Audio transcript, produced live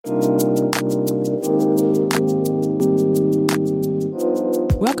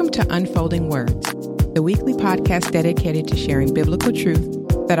Welcome to Unfolding Words, the weekly podcast dedicated to sharing biblical truth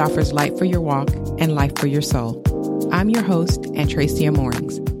that offers light for your walk and life for your soul. I'm your host, Tracia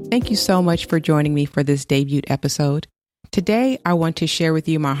Moorings. Thank you so much for joining me for this debut episode. Today, I want to share with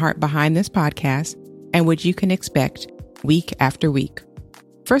you my heart behind this podcast and what you can expect week after week.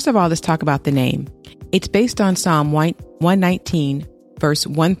 First of all, let's talk about the name. It's based on Psalm 119, verse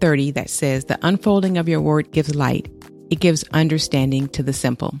 130 that says, "The unfolding of your word gives light. It gives understanding to the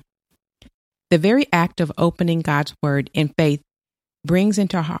simple." The very act of opening God's word in faith brings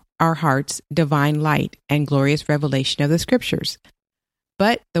into our hearts divine light and glorious revelation of the scriptures.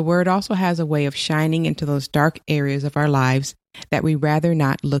 But the word also has a way of shining into those dark areas of our lives that we rather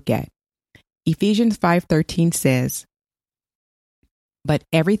not look at. Ephesians 5:13 says, "But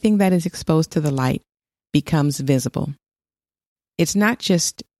everything that is exposed to the light becomes visible." It's not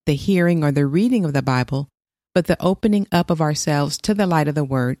just the hearing or the reading of the Bible, but the opening up of ourselves to the light of the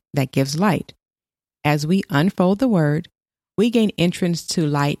word that gives light. As we unfold the word, we gain entrance to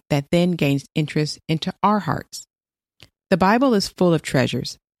light that then gains interest into our hearts. The Bible is full of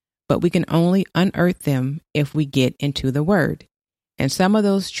treasures, but we can only unearth them if we get into the word. And some of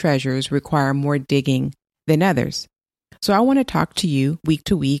those treasures require more digging than others. So I want to talk to you week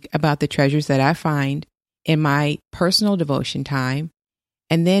to week about the treasures that I find in my personal devotion time,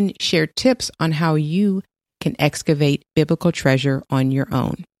 and then share tips on how you can excavate biblical treasure on your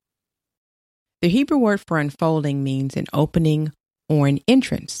own. The Hebrew word for unfolding means an opening or an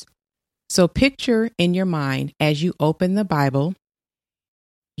entrance. So picture in your mind as you open the Bible,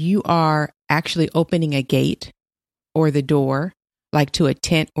 you are actually opening a gate or the door, like to a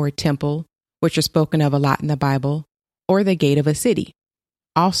tent or a temple, which are spoken of a lot in the Bible, or the gate of a city,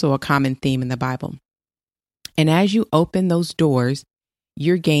 also a common theme in the Bible. And as you open those doors,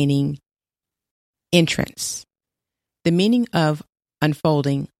 you're gaining entrance. The meaning of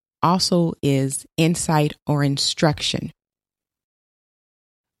unfolding also is insight or instruction.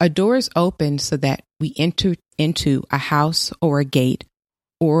 A door is opened so that we enter into a house or a gate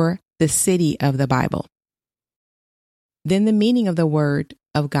or the city of the Bible. Then the meaning of the word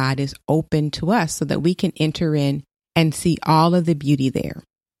of God is open to us so that we can enter in and see all of the beauty there.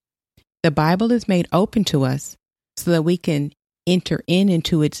 The Bible is made open to us so that we can enter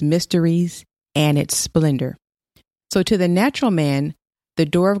into its mysteries and its splendor. So to the natural man, the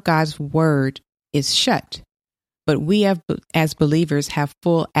door of God's word is shut, but we as believers have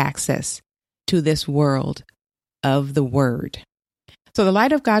full access to this world of the word. So the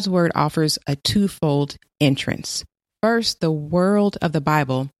light of God's word offers a twofold entrance. First, the world of the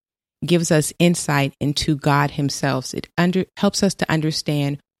Bible gives us insight into God himself. It helps us to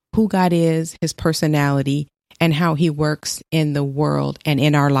understand who God is, his personality, and how he works in the world and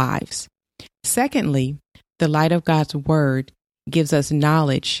in our lives. Secondly, the light of God's word gives us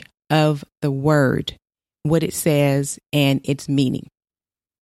knowledge of the word, what it says, and its meaning.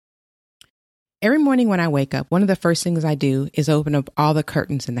 Every morning when I wake up, one of the first things I do is open up all the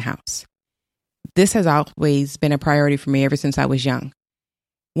curtains in the house. This has always been a priority for me ever since I was young.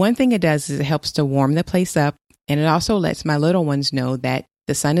 One thing it does is it helps to warm the place up, and it also lets my little ones know that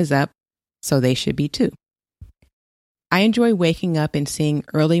the sun is up, so they should be too. I enjoy waking up and seeing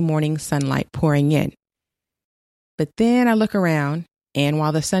early morning sunlight pouring in. But then I look around, and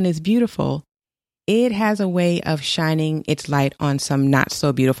while the sun is beautiful, it has a way of shining its light on some not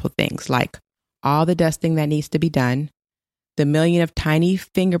so beautiful things, like all the dusting that needs to be done, the million of tiny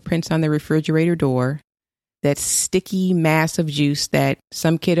fingerprints on the refrigerator door, that sticky mass of juice that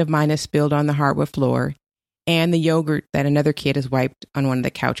some kid of mine has spilled on the hardwood floor, and the yogurt that another kid has wiped on one of the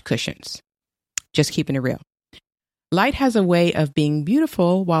couch cushions. Just keeping it real. Light has a way of being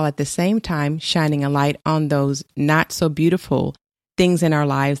beautiful while at the same time shining a light on those not so beautiful things in our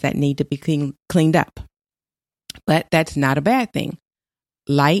lives that need to be cleaned up. But that's not a bad thing.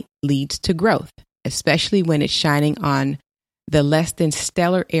 Light leads to growth, especially when it's shining on the less than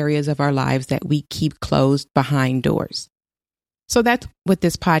stellar areas of our lives that we keep closed behind doors. So that's what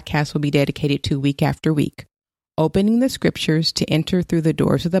this podcast will be dedicated to week after week, opening the scriptures to enter through the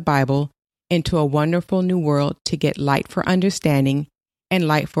doors of the Bible into a wonderful new world to get light for understanding and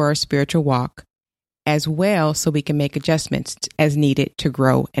light for our spiritual walk, as well so we can make adjustments as needed to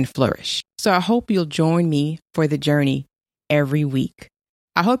grow and flourish. So I hope you'll join me for the journey every week.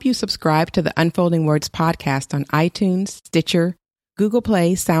 I hope you subscribe to the Unfolding Words podcast on iTunes, Stitcher, Google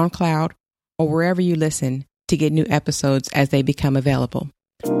Play, SoundCloud, or wherever you listen to get new episodes as they become available.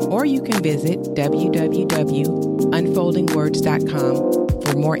 Or you can visit www.unfoldingwords.com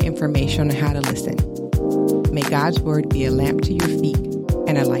for more information on how to listen. May God's word be a lamp to your feet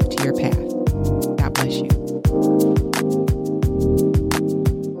and a light to your path.